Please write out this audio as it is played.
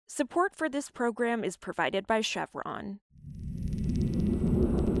Support for this program is provided by Chevron.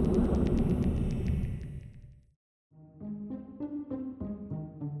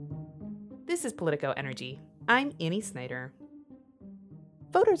 This is Politico Energy. I'm Annie Snyder.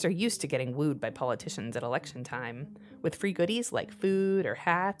 Voters are used to getting wooed by politicians at election time, with free goodies like food or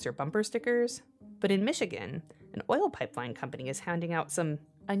hats or bumper stickers. But in Michigan, an oil pipeline company is handing out some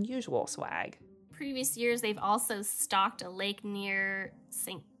unusual swag. Previous years, they've also stocked a lake near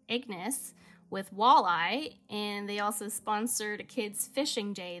St. Ignace with walleye, and they also sponsored a kids'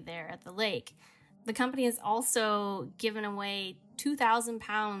 fishing day there at the lake. The company has also given away 2,000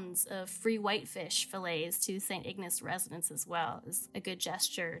 pounds of free whitefish fillets to St. Ignace residents as well, as a good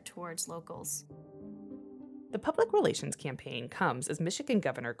gesture towards locals. The public relations campaign comes as Michigan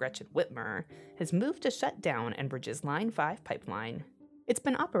Governor Gretchen Whitmer has moved to shut down Enbridge's Line 5 pipeline. It's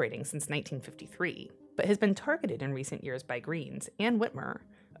been operating since 1953, but has been targeted in recent years by Greens and Whitmer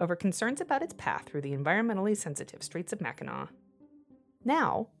over concerns about its path through the environmentally sensitive Straits of Mackinac.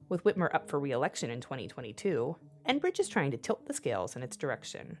 Now, with Whitmer up for re-election in 2022, Enbridge is trying to tilt the scales in its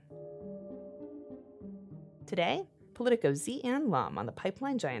direction. Today, Politico's Z-Ann Lum on the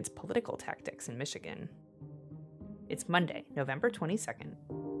pipeline giant's political tactics in Michigan. It's Monday, November 22nd.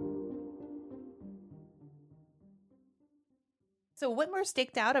 So Whitmer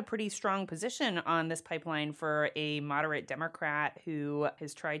staked out a pretty strong position on this pipeline for a moderate Democrat who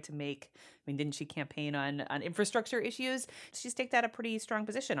has tried to didn't she campaign on infrastructure issues? She staked out a pretty strong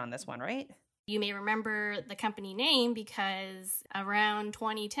position on this one, right? You may remember the company name because around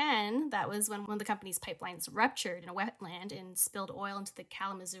 2010, that was when one of the company's pipelines ruptured in a wetland and spilled oil into the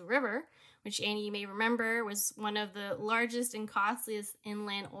Kalamazoo River, which, Annie, you may remember was one of the largest and costliest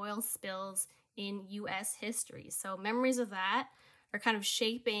inland oil spills in U.S. history. So memories of that are kind of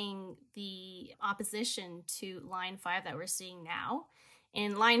shaping the opposition to Line 5 that we're seeing now.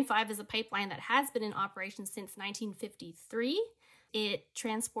 And Line 5 is a pipeline that has been in operation since 1953. It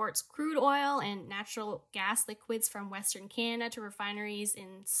transports crude oil and natural gas liquids from Western Canada to refineries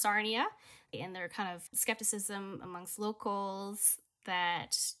in Sarnia. And there are kind of skepticism amongst locals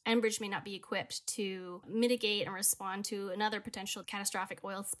that Enbridge may not be equipped to mitigate and respond to another potential catastrophic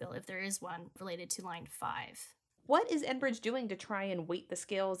oil spill if there is one related to Line 5. What is Enbridge doing to try and weight the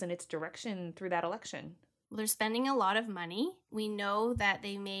scales in its direction through that election? Well, they're spending a lot of money. We know that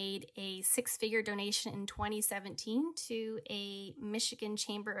they made a 6-figure donation in 2017 to a Michigan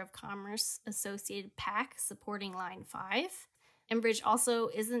Chamber of Commerce associated PAC supporting Line 5. Enbridge also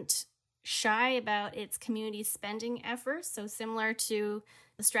isn't shy about its community spending efforts, so similar to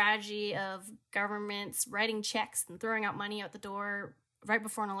the strategy of governments writing checks and throwing out money out the door right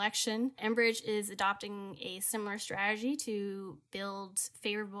before an election. Enbridge is adopting a similar strategy to build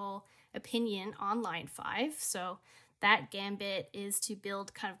favorable opinion on Line 5. So that gambit is to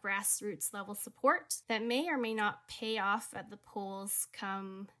build kind of grassroots level support that may or may not pay off at the polls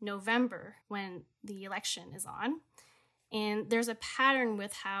come November when the election is on. And there's a pattern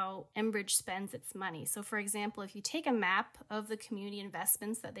with how Enbridge spends its money. So for example, if you take a map of the community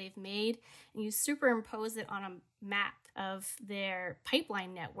investments that they've made and you superimpose it on a map of their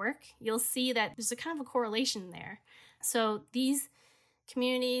pipeline network, you'll see that there's a kind of a correlation there. So these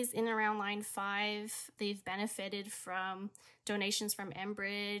communities in and around Line 5, they've benefited from donations from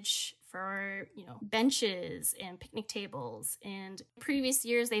Enbridge for, benches and picnic tables. And previous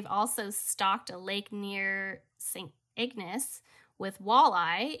years, they've also stocked a lake near St. Ignace with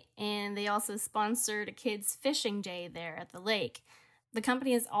walleye, and they also sponsored a kids' fishing day there at the lake. The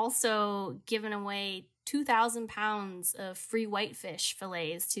company has also given away 2,000 pounds of free whitefish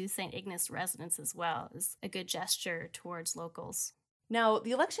fillets to St. Ignace residents as well, as a good gesture towards locals. Now,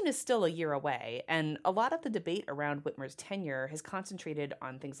 the election is still a year away, and a lot of the debate around Whitmer's tenure has concentrated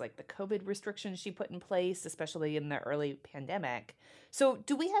on things like the COVID restrictions she put in place, especially in the early pandemic. So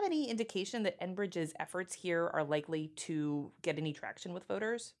do we have any indication that Enbridge's efforts here are likely to get any traction with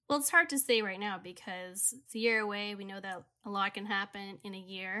voters? Well, it's hard to say right now because it's a year away. We know that a lot can happen in a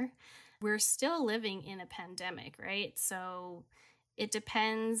year. We're still living in a pandemic, right? So it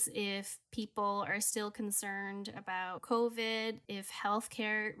depends if people are still concerned about COVID, if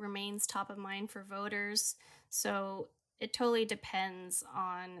healthcare remains top of mind for voters. So it totally depends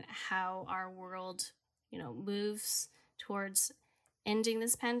on how our world, moves towards ending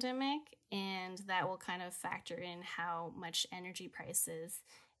this pandemic, and that will kind of factor in how much energy prices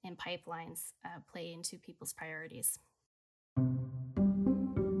and pipelines play into people's priorities.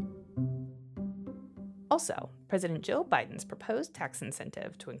 Also, President Joe Biden's proposed tax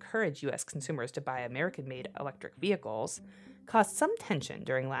incentive to encourage U.S. consumers to buy American-made electric vehicles caused some tension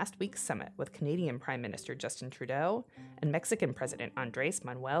during last week's summit with Canadian Prime Minister Justin Trudeau and Mexican President Andrés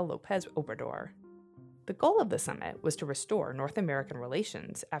Manuel López Obrador. The goal of the summit was to restore North American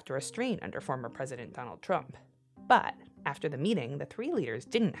relations after a strain under former President Donald Trump. But after the meeting, the three leaders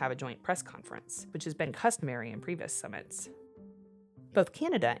didn't have a joint press conference, which has been customary in previous summits. Both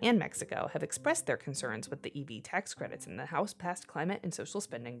Canada and Mexico have expressed their concerns with the EV tax credits in the House-passed Climate and Social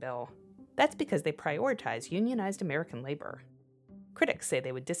Spending Bill. That's because they prioritize unionized American labor. Critics say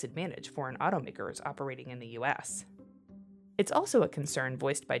they would disadvantage foreign automakers operating in the U.S. It's also a concern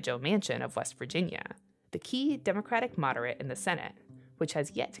voiced by Joe Manchin of West Virginia, the key Democratic moderate in the Senate, which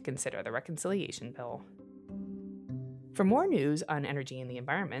has yet to consider the reconciliation bill. For more news on energy and the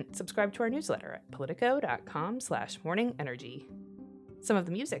environment, subscribe to our newsletter at politico.com/morningenergy. Some of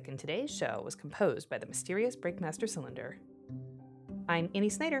the music in today's show was composed by the mysterious Breakmaster Cylinder. I'm Annie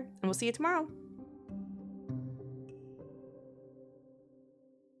Snyder, and we'll see you tomorrow.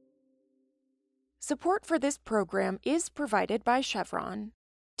 Support for this program is provided by Chevron.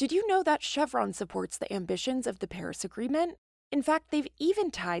 Did you know that Chevron supports the ambitions of the Paris Agreement? In fact, they've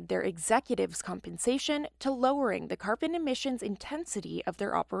even tied their executives' compensation to lowering the carbon emissions intensity of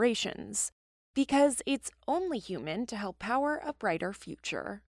their operations. Because it's only human to help power a brighter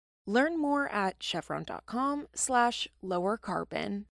future. Learn more at chevron.com/lower carbon.